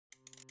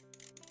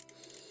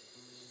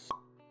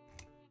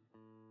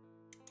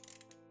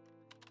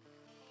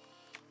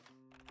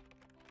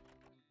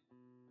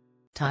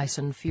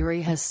Tyson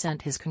Fury has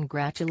sent his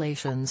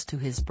congratulations to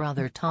his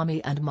brother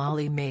Tommy and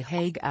Molly-Mae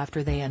Hague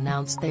after they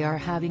announced they are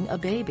having a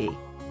baby.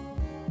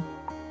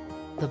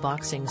 The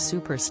boxing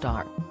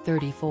superstar,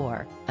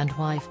 34, and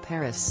wife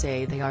Paris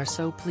say they are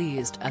so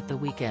pleased at the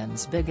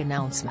weekend's big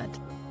announcement.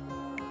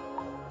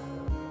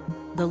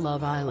 The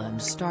Love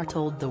Island star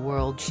told the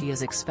world she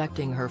is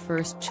expecting her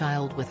first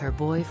child with her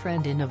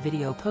boyfriend in a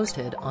video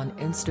posted on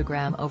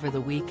Instagram over the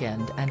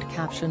weekend and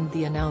captioned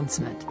the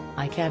announcement,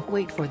 "I can't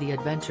wait for the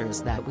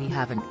adventures that we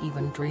haven't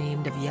even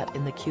dreamed of yet."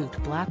 In the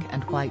cute black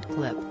and white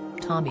clip,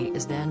 Tommy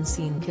is then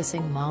seen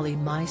kissing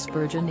Molly-Mae's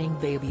burgeoning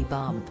baby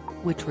bump,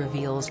 which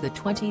reveals the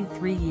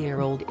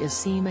 23-year-old is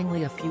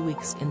seemingly a few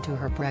weeks into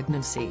her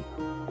pregnancy.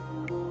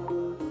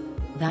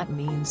 That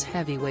means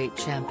heavyweight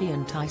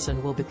champion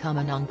Tyson will become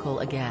an uncle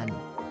again.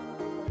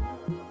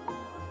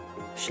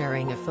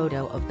 Sharing a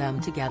photo of them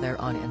together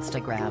on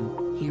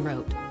Instagram, he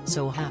wrote,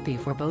 "So happy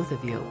for both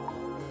of you."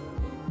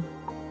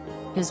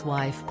 His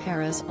wife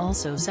Paris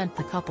also sent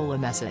the couple a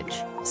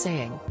message,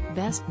 saying,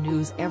 "Best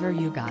news ever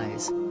you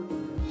guys.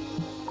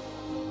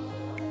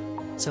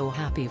 So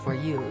happy for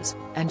yous,"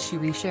 and she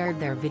reshared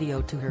their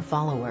video to her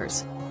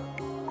followers.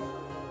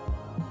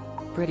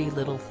 Pretty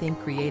Little Thing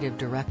creative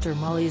director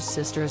Molly's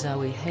sister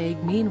Zoe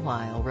Hague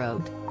meanwhile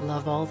wrote,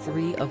 "Love all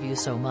three of you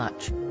so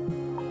much.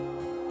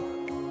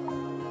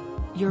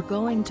 You're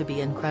going to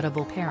be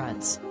incredible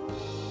parents."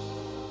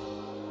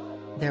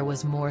 There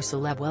was more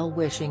celeb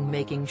well-wishing,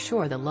 making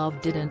sure the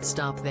love didn't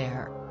stop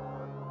there.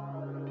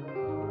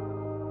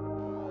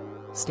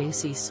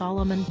 Stacey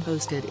Solomon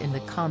posted in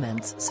the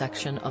comments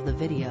section of the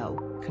video,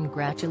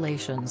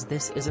 "Congratulations,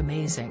 this is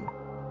amazing."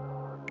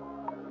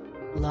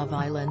 Love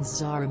Island's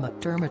Zara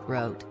McDermott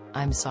wrote,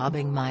 "I'm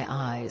sobbing my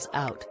eyes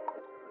out.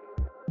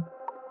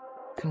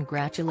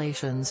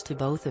 Congratulations to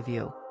both of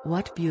you,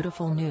 what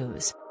beautiful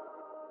news."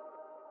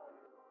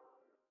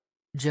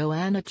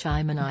 Joanna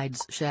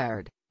Chimenides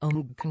shared,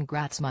 "Oh,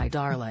 congrats my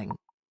darling."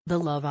 The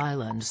Love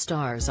Island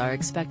stars are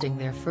expecting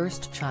their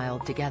first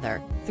child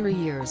together, 3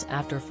 years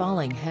after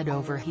falling head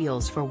over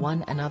heels for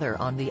one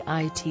another on the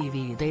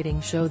ITV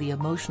dating show. The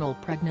emotional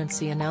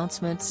pregnancy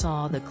announcement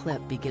saw the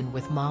clip begin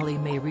with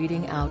Molly-Mae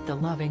reading out the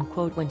loving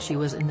quote when she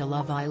was in the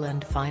Love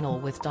Island final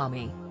with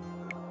Tommy.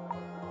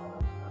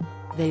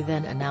 They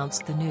then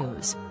announced the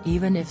news,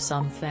 even if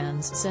some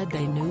fans said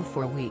they knew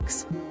for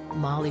weeks.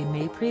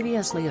 Molly-Mae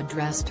previously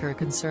addressed her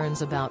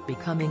concerns about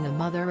becoming a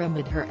mother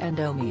amid her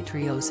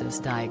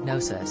endometriosis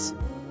diagnosis.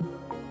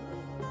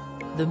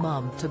 The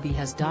mom-to-be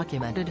has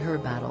documented her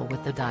battle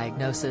with the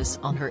diagnosis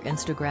on her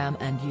Instagram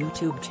and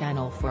YouTube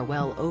channel for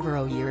well over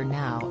a year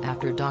now,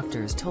 after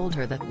doctors told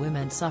her that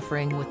women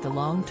suffering with the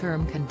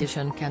long-term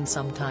condition can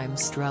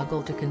sometimes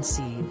struggle to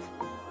conceive.